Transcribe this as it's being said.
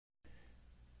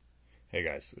Hey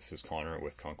guys, this is Connor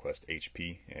with Conquest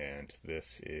HP, and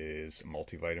this is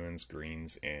Multivitamins,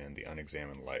 Greens, and the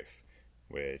Unexamined Life,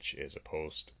 which is a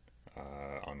post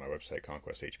on my website,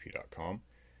 conquesthp.com.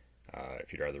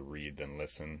 If you'd rather read than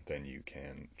listen, then you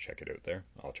can check it out there.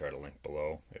 I'll try to link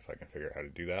below if I can figure out how to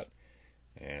do that,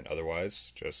 and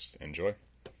otherwise, just enjoy.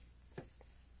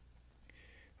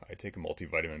 I take a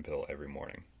multivitamin pill every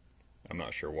morning. I'm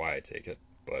not sure why I take it,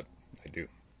 but I do.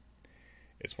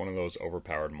 It's one of those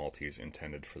overpowered multis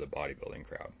intended for the bodybuilding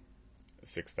crowd.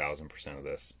 6,000% of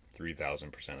this,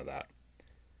 3,000% of that.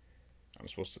 I'm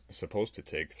supposed to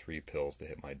take 3 pills to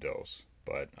hit my dose,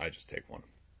 but I just take one.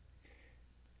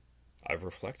 I've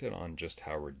reflected on just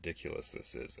how ridiculous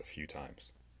this is a few times.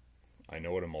 I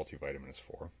know what a multivitamin is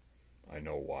for. I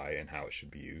know why and how it should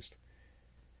be used.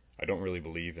 I don't really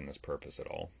believe in this purpose at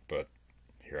all, but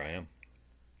here I am.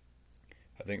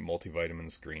 I think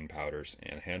multivitamins, green powders,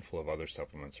 and a handful of other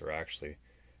supplements are actually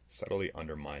subtly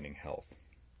undermining health.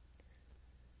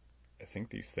 I think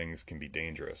these things can be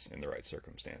dangerous in the right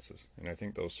circumstances, and I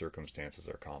think those circumstances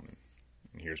are common.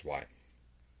 And here's why.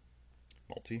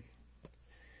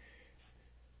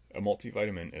 A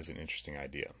multivitamin is an interesting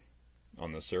idea.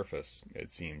 On the surface,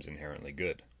 it seems inherently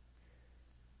good.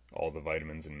 All the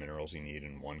vitamins and minerals you need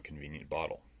in one convenient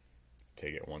bottle.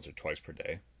 Take it once or twice per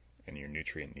day, and your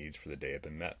nutrient needs for the day have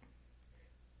been met.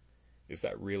 Is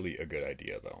that really a good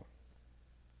idea, though?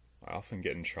 I often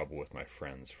get in trouble with my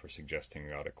friends for suggesting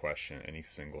we ought to question any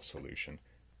single solution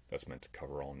that's meant to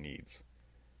cover all needs.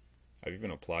 I've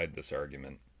even applied this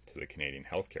argument to the Canadian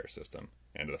healthcare system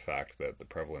and to the fact that the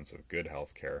prevalence of good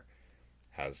healthcare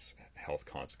has health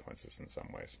consequences in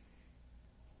some ways.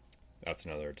 That's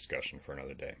another discussion for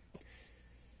another day.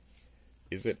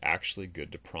 Is it actually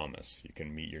good to promise you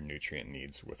can meet your nutrient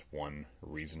needs with one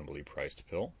reasonably priced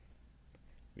pill?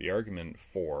 The argument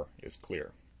for is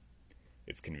clear.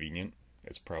 It's convenient,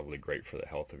 it's probably great for the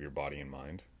health of your body and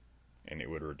mind, and it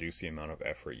would reduce the amount of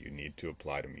effort you need to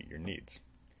apply to meet your needs.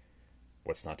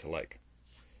 What's not to like?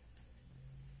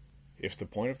 If the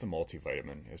point of the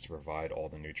multivitamin is to provide all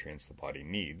the nutrients the body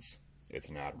needs, it's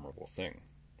an admirable thing.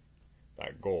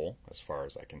 That goal, as far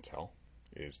as I can tell,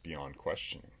 is beyond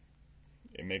questioning.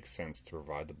 It makes sense to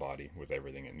provide the body with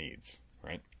everything it needs,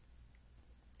 right?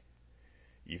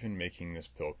 Even making this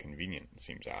pill convenient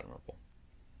seems admirable.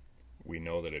 We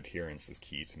know that adherence is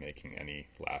key to making any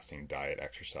lasting diet,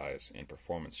 exercise, and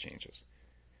performance changes.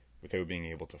 Without being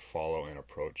able to follow an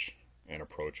approach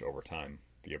over time,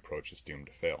 the approach is doomed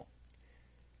to fail.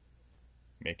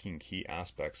 Making key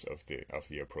aspects of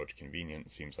the approach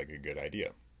convenient seems like a good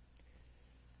idea.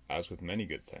 As with many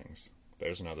good things,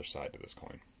 there's another side to this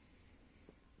coin.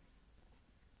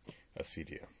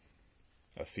 Acedia,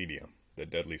 the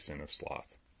deadly sin of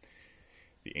sloth.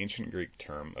 The ancient Greek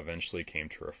term eventually came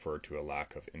to refer to a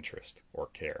lack of interest or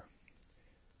care.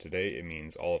 Today it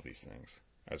means all of these things,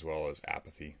 as well as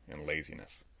apathy and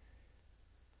laziness.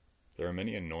 There are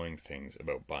many annoying things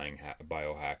about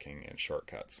biohacking and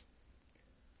shortcuts.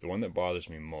 The one that bothers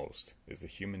me most is the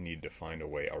human need to find a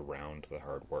way around the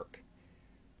hard work.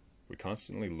 We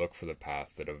constantly look for the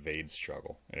path that evades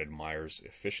struggle and admires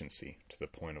efficiency to the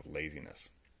point of laziness.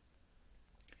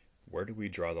 Where do we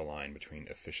draw the line between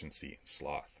efficiency and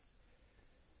sloth?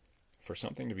 For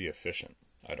something to be efficient,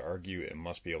 I'd argue it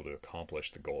must be able to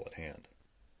accomplish the goal at hand.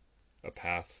 A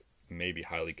path may be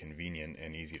highly convenient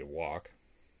and easy to walk,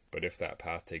 but if that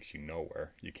path takes you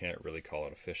nowhere, you can't really call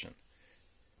it efficient.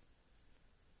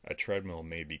 A treadmill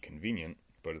may be convenient,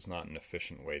 but it's not an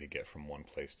efficient way to get from one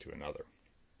place to another.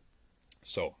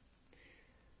 So,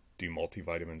 do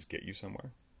multivitamins get you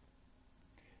somewhere?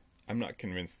 I'm not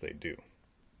convinced they do.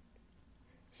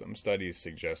 Some studies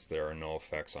suggest there are no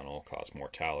effects on all-cause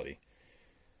mortality,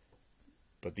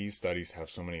 but these studies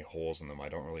have so many holes in them I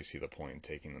don't really see the point in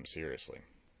taking them seriously.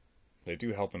 They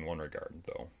do help in one regard,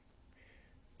 though.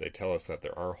 They tell us that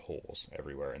there are holes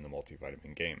everywhere in the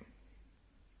multivitamin game.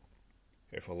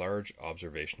 If a large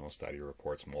observational study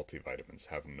reports multivitamins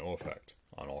have no effect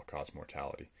on all-cause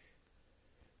mortality,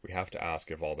 we have to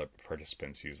ask if all the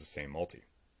participants use the same multi.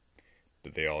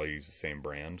 Did they all use the same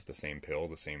brand, the same pill,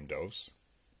 the same dose?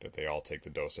 Did they all take the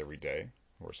dose every day?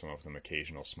 Were some of them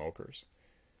occasional smokers?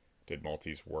 Did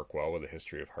multis work well with a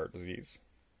history of heart disease?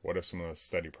 What if some of the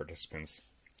study participants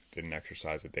didn't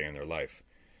exercise a day in their life,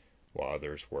 while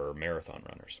others were marathon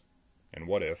runners? And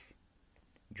what if,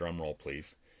 drum roll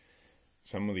please,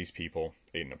 some of these people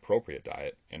ate an appropriate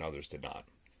diet and others did not?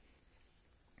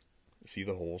 See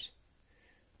the holes?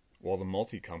 While the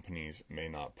multi-companies may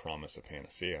not promise a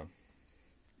panacea,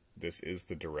 this is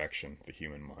the direction the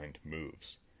human mind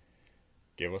moves.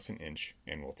 Give us an inch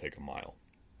and we'll take a mile.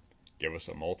 Give us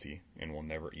a multi, and we'll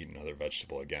never eat another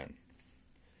vegetable again.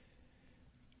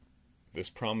 This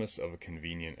promise of a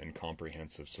convenient and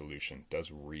comprehensive solution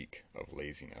does reek of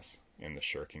laziness and the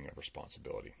shirking of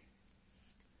responsibility.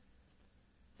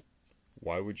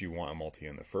 Why would you want a multi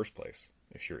in the first place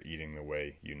if you're eating the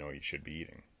way you know you should be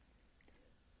eating?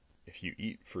 If you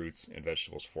eat fruits and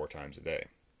vegetables 4 times a day,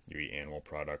 you eat animal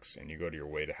products, and you go to your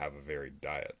way to have a varied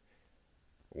diet,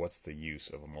 what's the use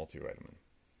of a multivitamin?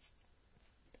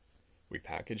 We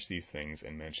package these things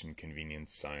and mention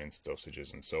convenience, science,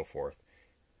 dosages, and so forth,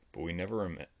 but we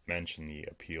never mention the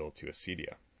appeal to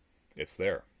acedia. It's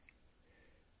there.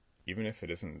 Even if it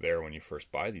isn't there when you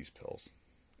first buy these pills,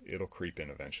 it'll creep in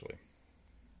eventually.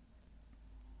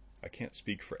 I can't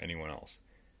speak for anyone else,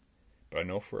 but I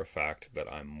know for a fact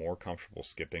that I'm more comfortable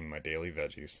skipping my daily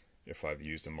veggies if I've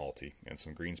used a multi and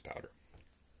some greens powder.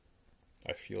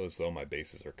 I feel as though my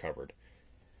bases are covered,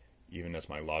 even as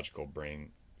my logical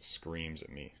brain screams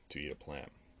at me to eat a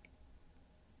plant.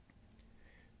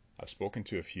 I've spoken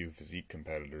to a few physique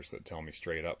competitors that tell me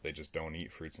straight up they just don't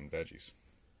eat fruits and veggies.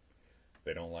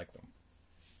 They don't like them.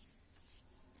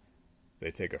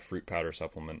 They take a fruit powder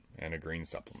supplement and a green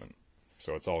supplement,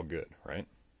 so it's all good, right?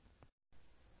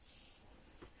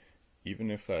 Even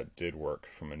if that did work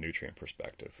from a nutrient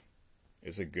perspective,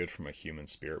 is it good from a human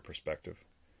spirit perspective?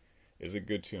 Is it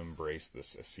good to embrace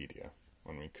this acedia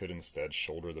when we could instead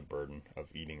shoulder the burden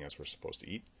of eating as we're supposed to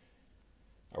eat?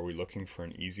 Are we looking for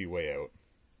an easy way out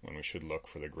when we should look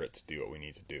for the grit to do what we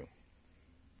need to do?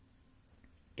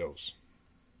 Dose.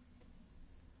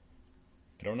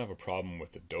 I don't have a problem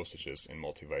with the dosages in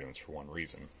multivitamins for one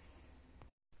reason.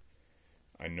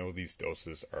 I know these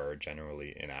doses are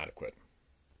generally inadequate.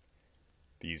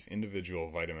 These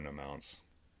individual vitamin amounts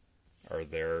are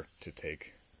there to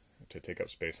take up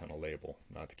space on a label,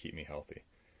 not to keep me healthy.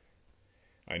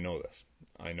 I know this.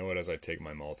 I know it as I take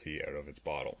my multi out of its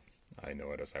bottle. I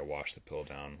know it as I wash the pill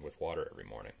down with water every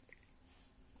morning.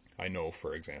 I know,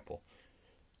 for example,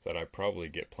 that I probably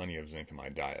get plenty of zinc in my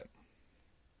diet.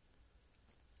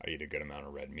 I eat a good amount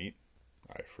of red meat.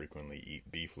 I frequently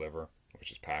eat beef liver,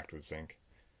 which is packed with zinc.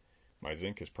 My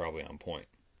zinc is probably on point.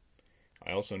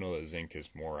 I also know that zinc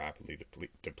is more rapidly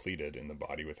depleted in the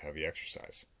body with heavy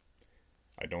exercise.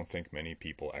 I don't think many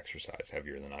people exercise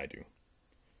heavier than I do.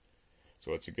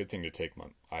 So it's a good thing to take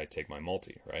my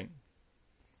multi, right?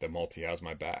 The multi has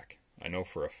my back. I know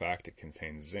for a fact it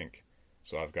contains zinc,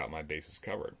 so I've got my bases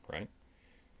covered, right?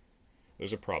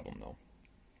 There's a problem though.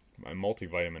 My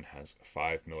multivitamin has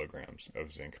 5 milligrams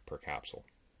of zinc per capsule.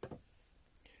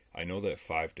 I know that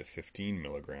 5 to 15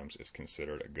 milligrams is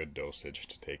considered a good dosage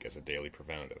to take as a daily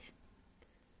preventative.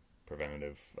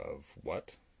 Preventative of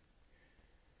what?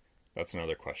 That's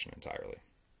another question entirely.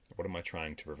 What am I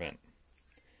trying to prevent?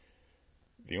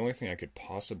 The only thing I could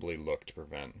possibly look to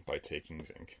prevent by taking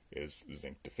zinc is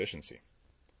zinc deficiency.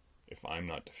 If I'm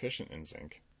not deficient in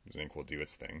zinc, zinc will do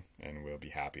its thing and we'll be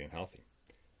happy and healthy.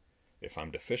 If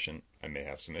I'm deficient, I may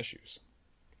have some issues.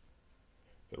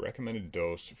 The recommended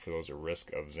dose for those at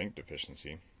risk of zinc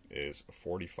deficiency is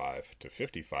 45 to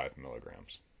 55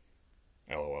 milligrams.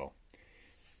 LOL.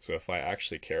 So if I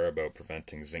actually care about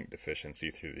preventing zinc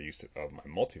deficiency through the use of my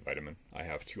multivitamin, I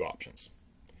have 2 options.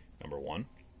 Number 1,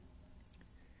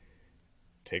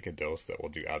 take a dose that will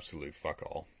do absolute fuck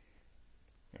all.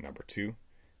 And number 2,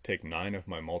 take 9 of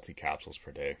my multi-capsules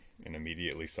per day and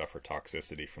immediately suffer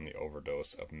toxicity from the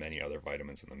overdose of many other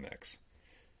vitamins in the mix.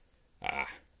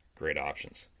 Great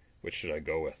options. Which should I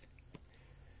go with?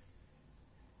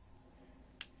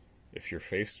 If you're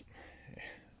faced...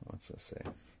 What's this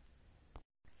say?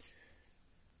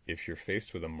 If you're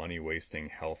faced with a money-wasting,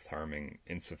 health-harming,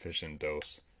 insufficient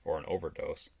dose or an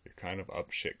overdose, you're kind of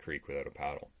up shit creek without a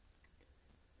paddle.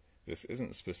 This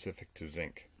isn't specific to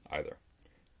zinc, either.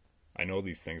 I know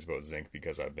these things about zinc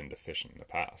because I've been deficient in the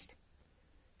past.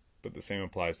 But the same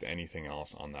applies to anything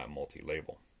else on that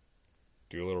multi-label.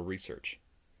 Do a little research.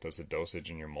 Does the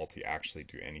dosage in your multi actually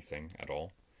do anything at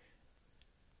all?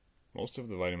 Most of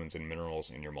the vitamins and minerals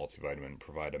in your multivitamin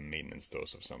provide a maintenance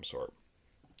dose of some sort,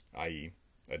 i.e.,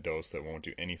 a dose that won't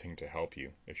do anything to help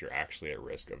you if you're actually at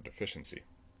risk of deficiency.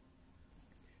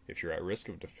 If you're at risk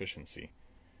of deficiency,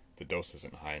 the dose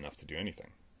isn't high enough to do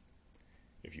anything.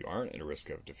 If you aren't at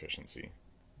risk of deficiency,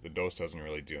 the dose doesn't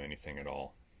really do anything at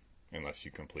all, unless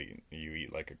you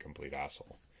eat like a complete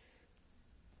asshole.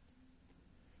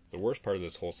 The worst part of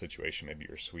this whole situation may be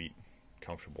your sweet,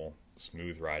 comfortable,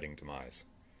 smooth-riding demise.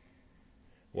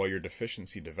 While your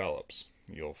deficiency develops,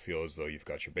 you'll feel as though you've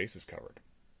got your bases covered.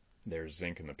 There's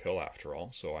zinc in the pill after all,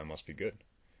 so I must be good.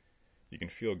 You can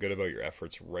feel good about your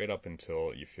efforts right up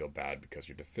until you feel bad because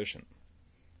you're deficient.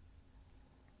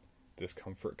 This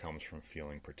comfort comes from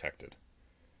feeling protected.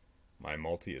 My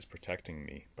multi is protecting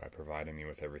me by providing me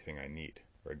with everything I need,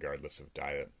 regardless of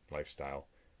diet, lifestyle,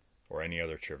 or any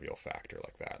other trivial factor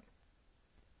like that.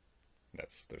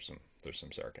 There's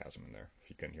some sarcasm in there,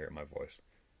 if you couldn't hear it in my voice.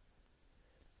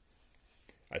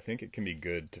 I think it can be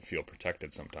good to feel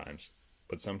protected sometimes,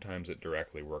 but sometimes it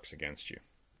directly works against you.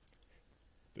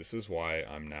 This is why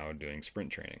I'm now doing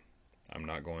sprint training. I'm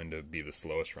not going to be the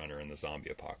slowest runner in the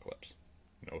zombie apocalypse.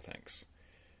 No thanks.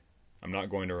 I'm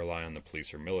not going to rely on the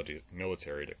police or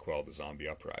military to quell the zombie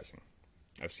uprising.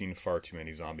 I've seen far too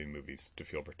many zombie movies to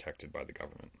feel protected by the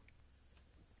government.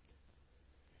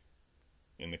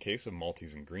 In the case of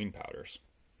multis and greens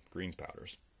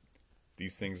powders,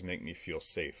 these things make me feel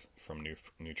safe from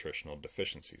nutritional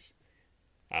deficiencies.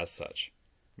 As such,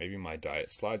 maybe my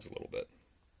diet slides a little bit.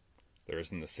 There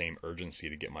isn't the same urgency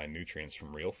to get my nutrients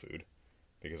from real food,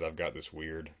 because I've got this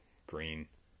weird, green,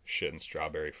 shit and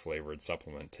strawberry flavored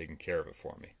supplement taking care of it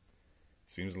for me.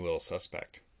 Seems a little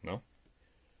suspect, no?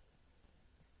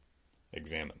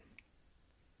 Examine.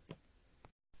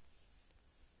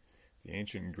 The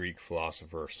ancient Greek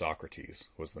philosopher Socrates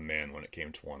was the man when it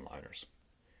came to one-liners.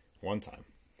 One time,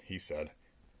 he said,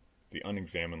 "The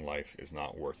unexamined life is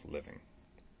not worth living."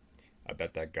 I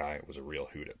bet that guy was a real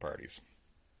hoot at parties.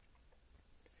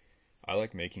 I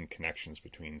like making connections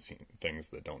between things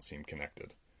that don't seem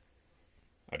connected.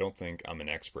 I don't think I'm an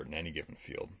expert in any given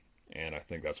field, and I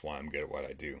think that's why I'm good at what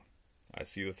I do. I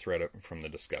see the thread from the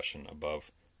discussion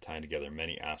above tying together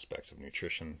many aspects of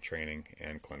nutrition, training,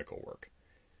 and clinical work.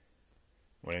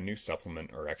 When a new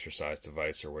supplement or exercise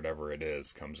device or whatever it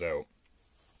is comes out,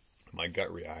 my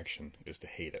gut reaction is to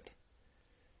hate it.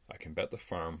 I can bet the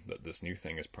farm that this new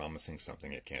thing is promising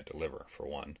something it can't deliver, for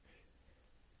one.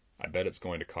 I bet it's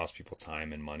going to cost people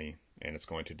time and money, and it's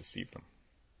going to deceive them.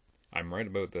 I'm right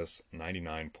about this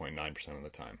 99.9% of the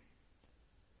time.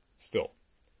 Still,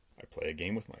 I play a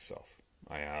game with myself.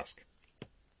 I ask,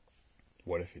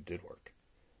 what if it did work?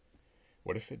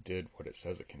 What if it did what it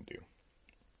says it can do?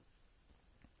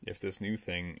 If this new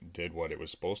thing did what it was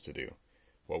supposed to do,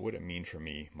 what would it mean for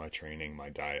me, my training, my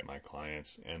diet, my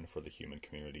clients, and for the human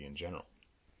community in general?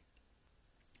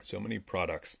 So many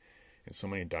products in so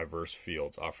many diverse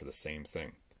fields offer the same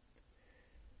thing.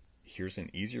 Here's an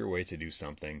easier way to do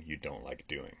something you don't like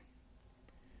doing.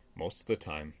 Most of the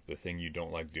time, the thing you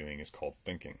don't like doing is called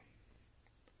thinking.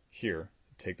 Here,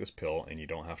 take this pill and you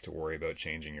don't have to worry about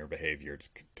changing your behavior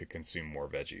to consume more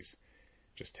veggies.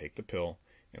 Just take the pill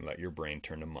and let your brain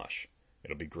turn to mush.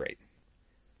 It'll be great.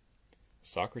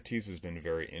 Socrates has been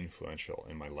very influential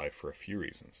in my life for a few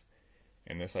reasons,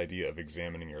 and this idea of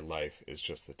examining your life is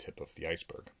just the tip of the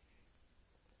iceberg.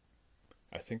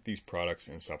 I think these products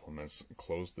and supplements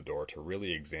close the door to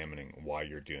really examining why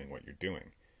you're doing what you're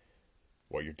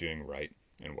doing right,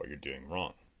 and what you're doing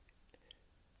wrong.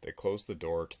 They close the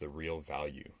door to the real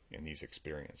value in these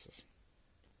experiences.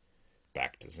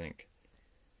 Back to zinc.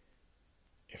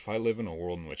 If I live in a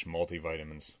world in which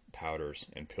multivitamins, powders,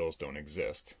 and pills don't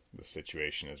exist, the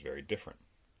situation is very different.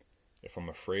 If I'm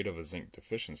afraid of a zinc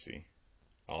deficiency,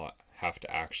 I'll have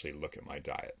to actually look at my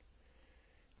diet.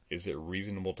 Is it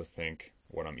reasonable to think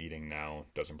what I'm eating now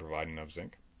doesn't provide enough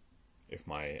zinc? If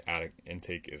my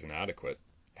intake is inadequate,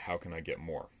 how can I get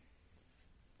more?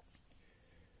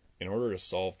 In order to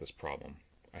solve this problem,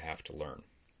 I have to learn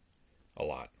a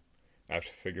lot. I have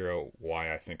to figure out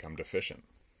why I think I'm deficient.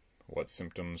 What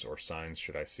symptoms or signs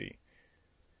should I see?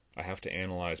 I have to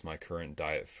analyze my current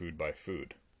diet food by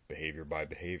food, behavior by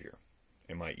behavior.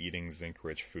 Am I eating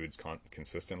zinc-rich foods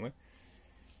consistently?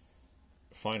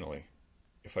 Finally,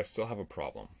 if I still have a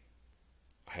problem,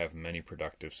 I have many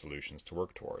productive solutions to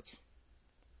work towards.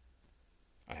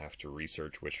 I have to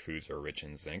research which foods are rich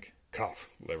in zinc. Cough,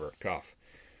 liver, cough.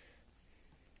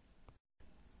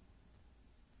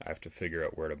 I have to figure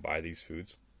out where to buy these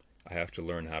foods. I have to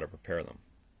learn how to prepare them.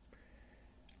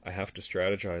 I have to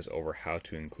strategize over how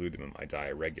to include them in my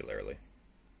diet regularly.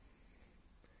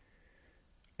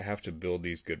 I have to build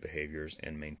these good behaviors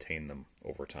and maintain them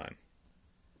over time.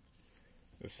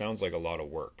 This sounds like a lot of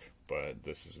work, but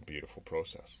this is a beautiful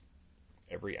process.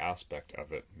 Every aspect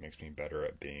of it makes me better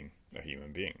at being a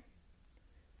human being.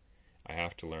 I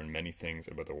have to learn many things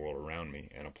about the world around me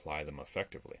and apply them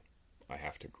effectively. I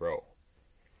have to grow.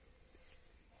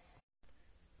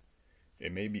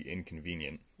 It may be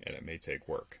inconvenient and it may take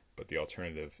work, but the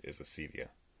alternative is acedia.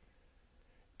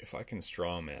 If I can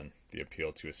strawman the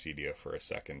appeal to acedia for a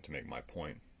second to make my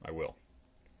point, I will.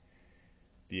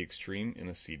 The extreme in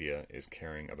acedia is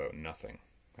caring about nothing,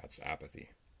 that's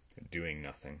apathy, doing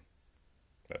nothing,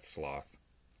 that's sloth,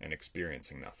 and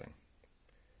experiencing nothing.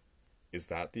 Is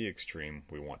that the extreme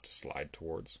we want to slide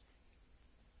towards?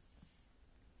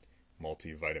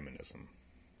 multivitaminism.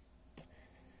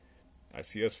 I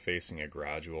see us facing a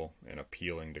gradual and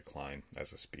appealing decline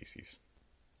as a species.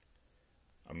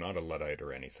 I'm not a Luddite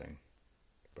or anything,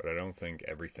 but I don't think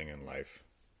everything in life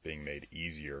being made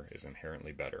easier is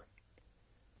inherently better.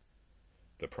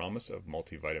 The promise of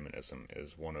multivitaminism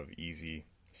is one of ease,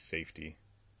 safety,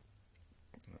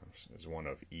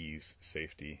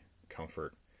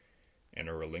 comfort, and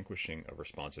a relinquishing of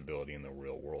responsibility in the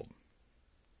real world.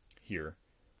 Here,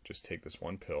 just take this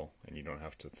one pill and you don't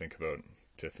have to think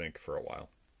for a while.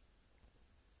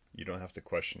 You don't have to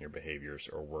question your behaviors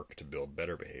or work to build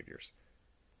better behaviors.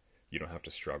 You don't have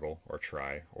to struggle or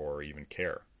try or even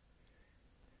care.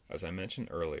 As I mentioned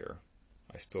earlier,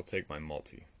 I still take my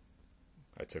multi.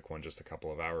 I took one just a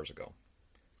couple of hours ago.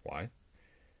 Why?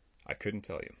 I couldn't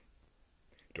tell you.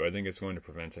 Do I think it's going to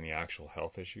prevent any actual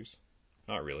health issues?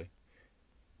 Not really.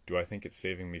 Do I think it's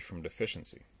saving me from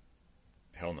deficiency?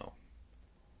 Hell no.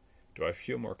 Do I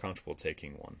feel more comfortable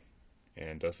taking one?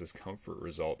 And does this comfort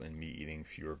result in me eating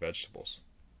fewer vegetables?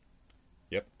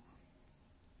 Yep.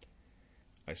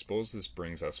 I suppose this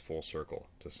brings us full circle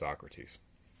to Socrates.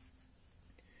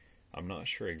 I'm not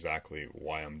sure exactly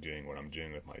why I'm doing what I'm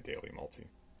doing with my daily multi,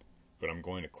 but I'm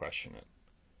going to question it.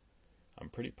 I'm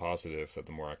pretty positive that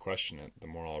the more I question it, the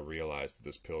more I'll realize that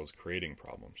this pill is creating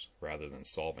problems rather than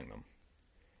solving them.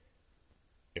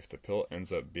 If the pill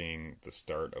ends up being the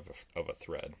start of a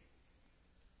thread,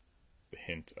 the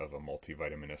hint of a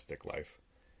multivitaministic life,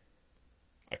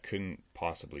 I couldn't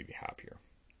possibly be happier.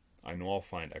 I know I'll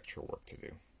find extra work to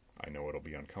do. I know it'll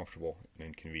be uncomfortable and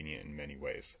inconvenient in many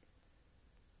ways.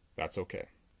 That's okay.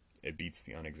 It beats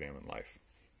the unexamined life.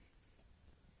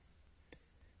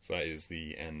 So that is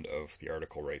the end of the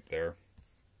article right there.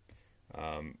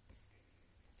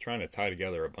 Trying to tie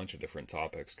together a bunch of different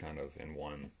topics kind of in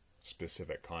one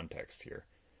specific context here,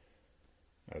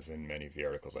 as in many of the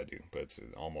articles I do, but it's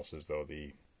almost as though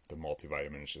the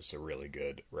multivitamin is just a really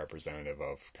good representative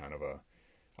of kind of a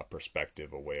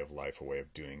perspective, a way of life, a way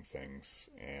of doing things,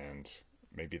 and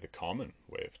maybe the common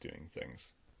way of doing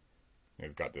things.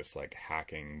 We've got this like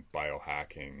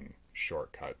biohacking,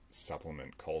 shortcut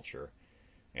supplement culture,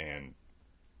 and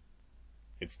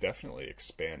it's definitely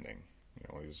expanding.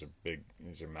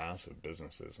 These are massive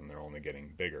businesses, and they're only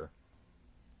getting bigger.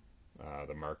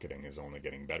 The marketing is only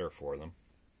getting better for them,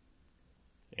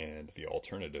 and the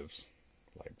alternatives,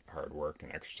 like hard work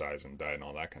and exercise and diet and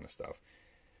all that kind of stuff,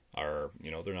 are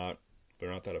they're not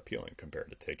that appealing compared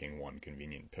to taking one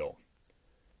convenient pill.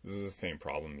 This is the same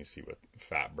problem you see with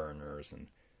fat burners and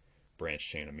branched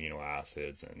chain amino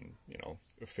acids and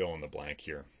fill in the blank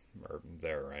here or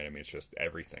there, right? I mean, it's just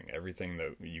everything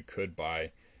that you could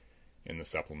buy in the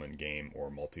supplement game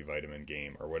or multivitamin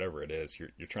game or whatever it is.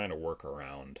 You're trying to work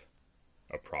around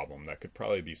a problem that could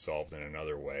probably be solved in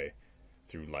another way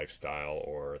through lifestyle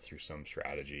or through some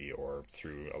strategy or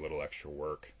through a little extra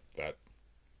work that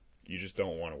you just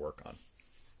don't want to work on.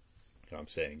 And I'm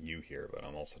saying you here, but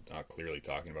I'm also not clearly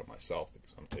talking about myself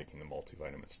because I'm taking the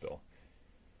multivitamin still.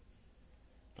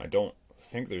 I don't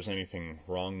think there's anything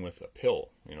wrong with a pill,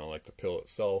 like the pill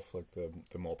itself, like the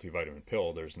multivitamin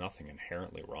pill. There's nothing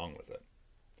inherently wrong with it.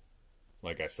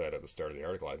 Like I said at the start of the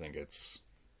article, I think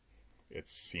it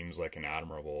seems like an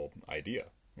admirable idea.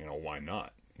 Why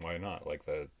not? Why not?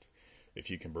 If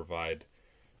you can provide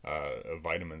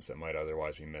vitamins that might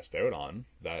otherwise be missed out on,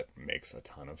 that makes a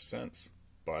ton of sense.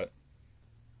 But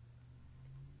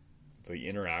the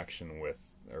interaction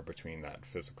between that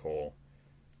physical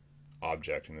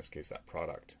object, in this case that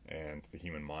product, and the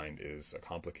human mind is a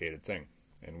complicated thing,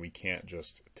 and we can't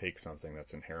just take something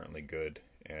that's inherently good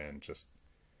and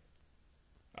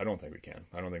I don't think we can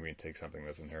take something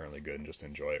that's inherently good and just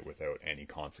enjoy it without any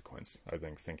consequence. I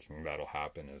think thinking that'll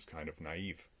happen is kind of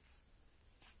naive.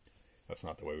 That's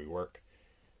not the way we work.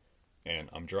 And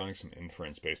I'm drawing some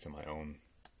inference based on my own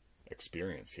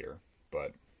experience here,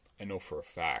 but I know for a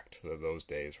fact that those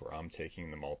days where I'm taking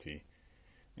the multi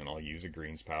and I'll use a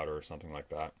greens powder or something like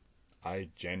that, I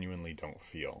genuinely don't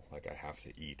feel like I have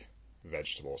to eat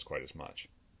vegetables quite as much.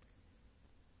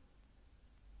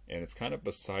 And it's kind of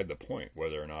beside the point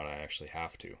whether or not I actually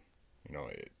have to.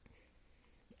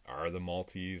 Are the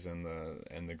multis and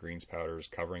the greens powders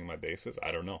covering my bases?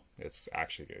 I don't know. It's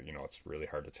actually, it's really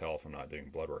hard to tell if I'm not doing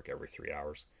blood work every 3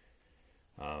 hours.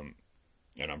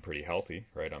 And I'm pretty healthy,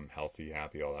 right? I'm healthy,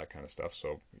 happy, all that kind of stuff.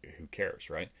 So who cares,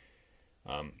 right?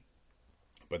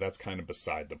 But that's kind of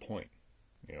beside the point.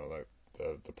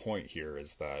 The point here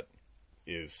is that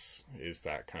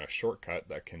kind of shortcut,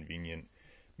 that convenient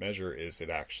measure, is it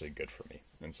actually good for me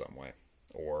in some way,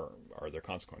 or are there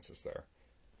consequences there?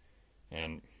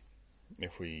 And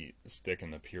if we stick in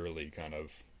the purely kind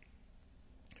of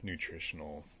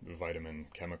nutritional vitamin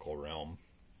chemical realm,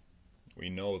 we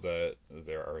know that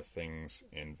there are things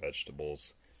in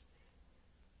vegetables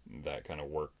that kind of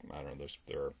work. I don't know,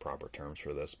 there are proper terms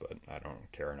for this, but I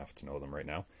don't care enough to know them right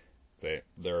now.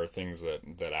 There are things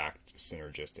that act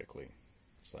synergistically.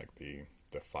 It's like the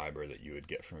fiber that you would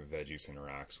get from veggies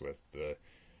interacts with the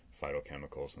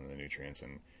phytochemicals and the nutrients,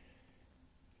 and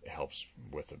it helps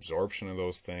with absorption of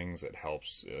those things. It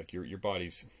helps, like, your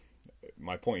body's,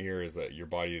 my point here is that your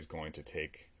body is going to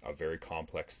take a very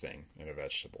complex thing in a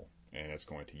vegetable, and it's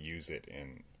going to use it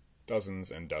in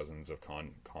dozens and dozens of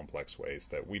complex ways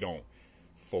that we don't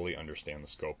fully understand the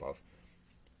scope of.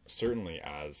 Certainly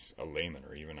as a layman,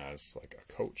 or even as like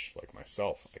a coach like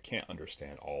myself, I can't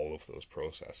understand all of those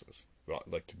processes. But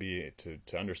like,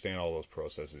 to understand all those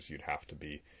processes, you'd have to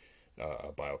be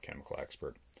a biochemical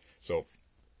expert. So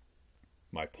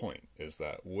my point is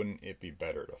that wouldn't it be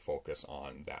better to focus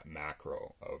on that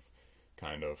macro of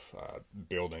kind of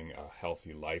building a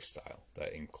healthy lifestyle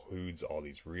that includes all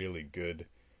these really good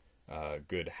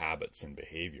habits and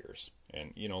behaviors?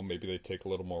 And maybe they take a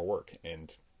little more work,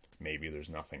 and maybe there's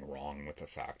nothing wrong with the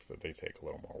fact that they take a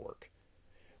little more work.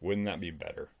 Wouldn't that be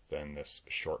better than this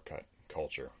shortcut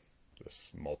culture,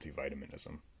 this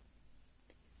multivitaminism?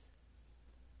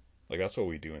 Like, that's what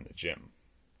we do in the gym,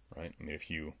 right? I mean,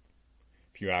 if you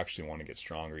actually want to get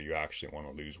stronger, you actually want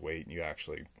to lose weight, and you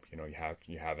actually,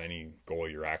 you have any goal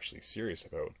you're actually serious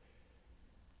about,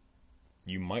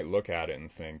 you might look at it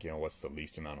and think, what's the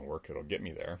least amount of work it'll get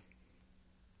me there?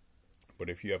 But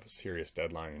if you have a serious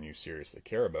deadline and you seriously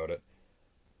care about it,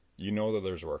 you know that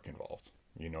there's work involved.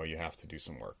 You know you have to do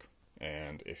some work.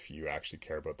 And if you actually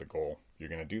care about the goal, you're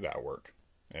going to do that work.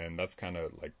 And that's kind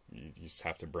of like, you just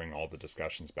have to bring all the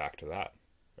discussions back to that,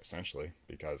 essentially,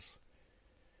 because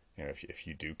if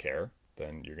you do care,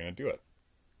 then you're going to do it.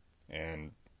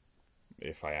 And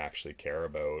if I actually care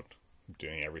about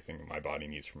doing everything my body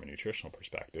needs from a nutritional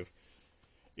perspective,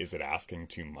 is it asking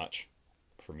too much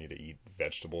for me to eat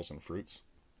vegetables and fruits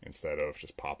instead of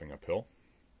just popping a pill?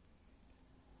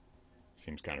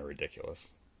 Seems kind of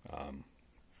ridiculous.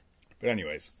 But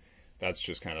anyways, that's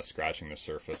just kind of scratching the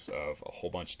surface of a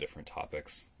whole bunch of different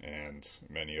topics, and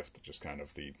many of just kind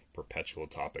of the perpetual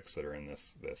topics that are in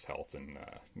this health and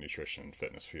nutrition,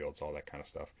 fitness fields, all that kind of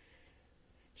stuff.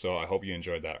 So I hope you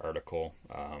enjoyed that article.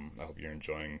 I hope you're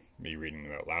enjoying me reading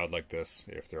it out loud like this.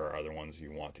 If there are other ones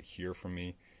you want to hear from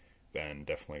me, then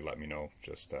definitely let me know.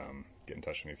 Just get in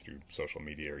touch with me through social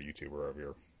media or YouTube, wherever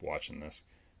you're watching this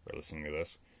or listening to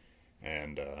this.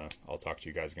 And I'll talk to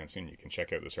you guys again soon. You can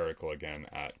check out this article again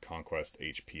at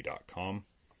conquesthp.com.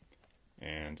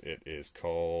 And it is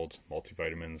called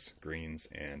Multivitamins, Greens,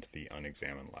 and the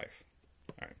Unexamined Life.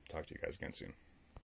 All right, talk to you guys again soon.